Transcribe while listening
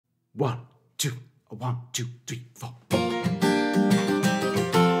1, 2, 1, 2, 3, 4.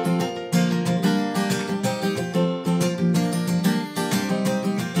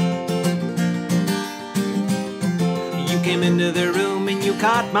 You came into the room and you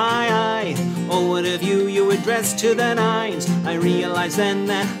caught my eye. Oh, what of you, you were dressed to the nines. I realized then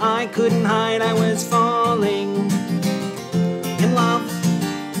that I couldn't hide. I was falling in love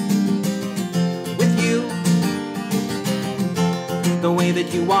with you. The way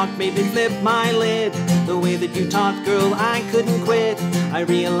that you walked made me flip my lid. The way that you talked, girl, I couldn't quit. I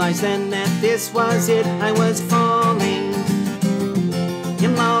realized then that this was it. I was falling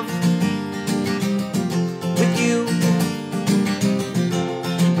in love with you.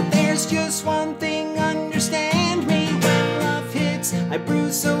 But there's just one thing, understand me. When love hits, I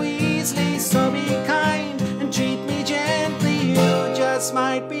bruise so easily. So be kind and treat me gently. You just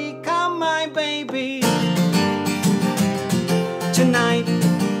might become my baby. Tonight,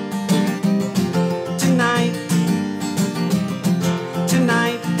 tonight,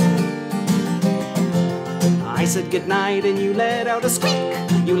 tonight. I said goodnight and you let out a squeak.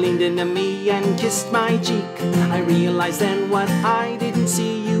 You leaned into me and kissed my cheek. I realized then what I didn't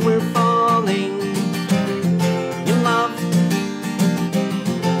see. You were falling in love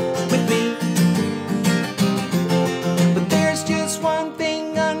with me. But there's just one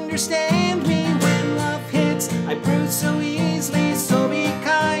thing, understand